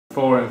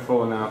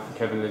4-4 now for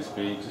Kevin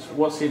Lisbie. Just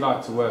what's he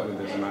like to work with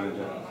as a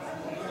manager?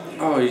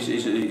 Oh,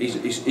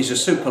 he's a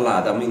super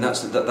lad. I mean,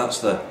 that's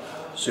the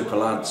super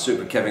lad,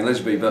 super Kevin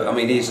Lisbie. But I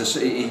mean, he's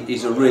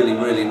a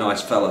really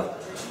nice fella.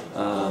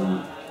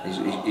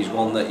 He's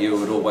one that you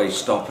would always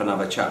stop and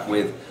have a chat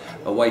with.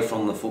 Away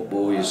from the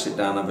football, you sit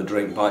down, have a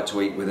drink, bite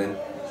to eat with him.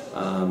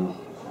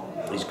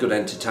 He's good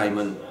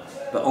entertainment.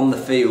 But on the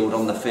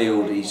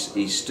field,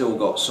 he's still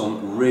got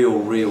some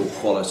real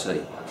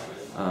quality.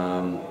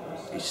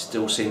 He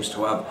still seems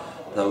to have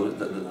those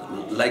the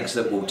legs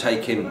that will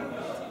take him,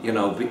 you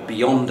know,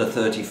 beyond a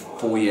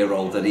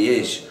 34-year-old that he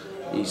is.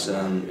 He's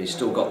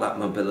still got that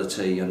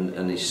mobility,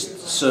 and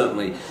he's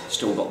certainly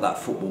still got that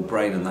football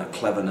brain and that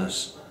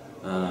cleverness.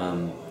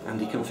 And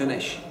he can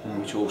finish,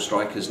 which all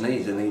strikers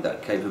need. They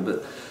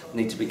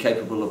need to be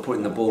capable of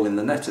putting the ball in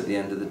the net at the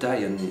end of the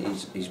day, and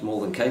he's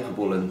more than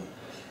capable. And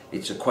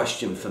it's a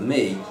question for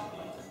me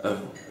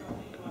of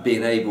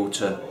being able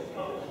to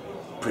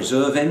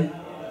preserve him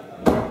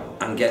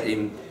and get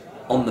him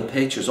on the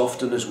pitch as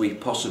often as we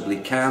possibly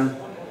can,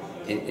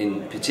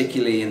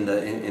 particularly in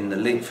the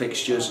league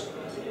fixtures,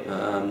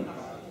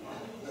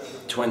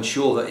 to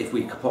ensure that if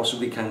we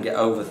possibly can get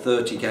over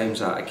 30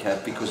 games out of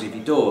Kev, because if he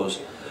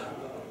does,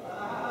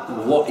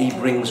 what he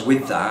brings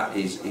with that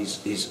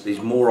is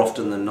more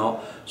often than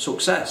not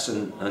success,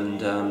 and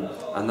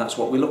that's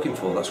what we're looking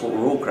for. That's what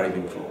we're all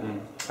craving for.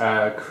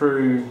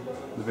 Crewe,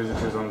 the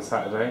visitors on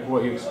Saturday.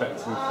 What are you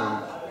expecting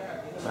from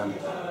them?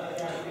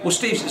 Well,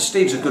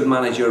 Steve's a good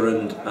manager,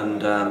 and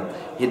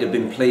he'd have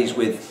been pleased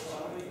with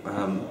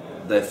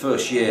their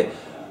first year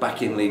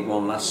back in League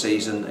One last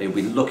season. He'll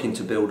be looking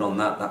to build on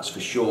that. That's for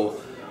sure.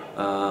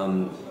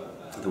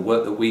 The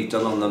work that we've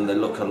done on them, they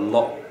look a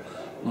lot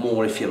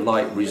more, if you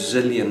like,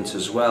 resilient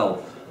as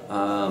well.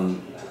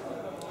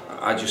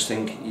 I just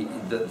think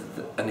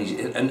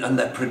and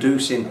they're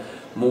producing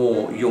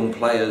more young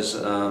players.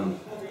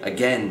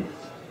 Again,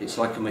 it's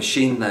like a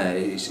machine there.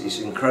 It's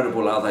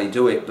incredible how they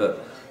do it,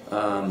 but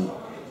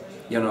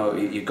you know,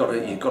 you've got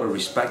to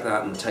respect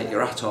that and take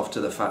your hat off to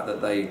the fact that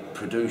they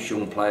produce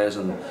young players,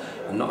 and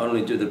not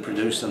only do they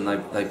produce them,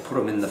 they put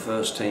them in the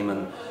first team,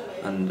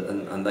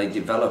 and they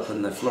develop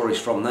and they flourish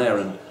from there.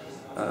 And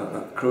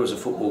Crewe as a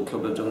football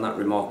club have done that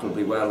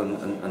remarkably well,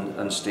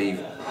 and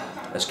Steve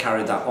has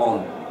carried that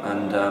on.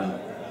 And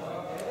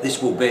this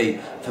will be,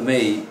 for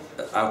me,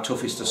 our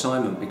toughest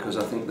assignment, because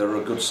I think they're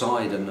a good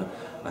side, and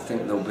I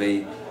think they'll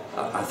be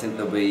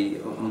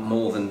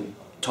more than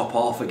top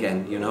half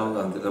again. You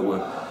know, they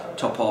were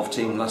top half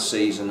team last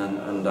season,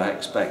 and I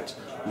expect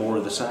more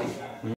of the same.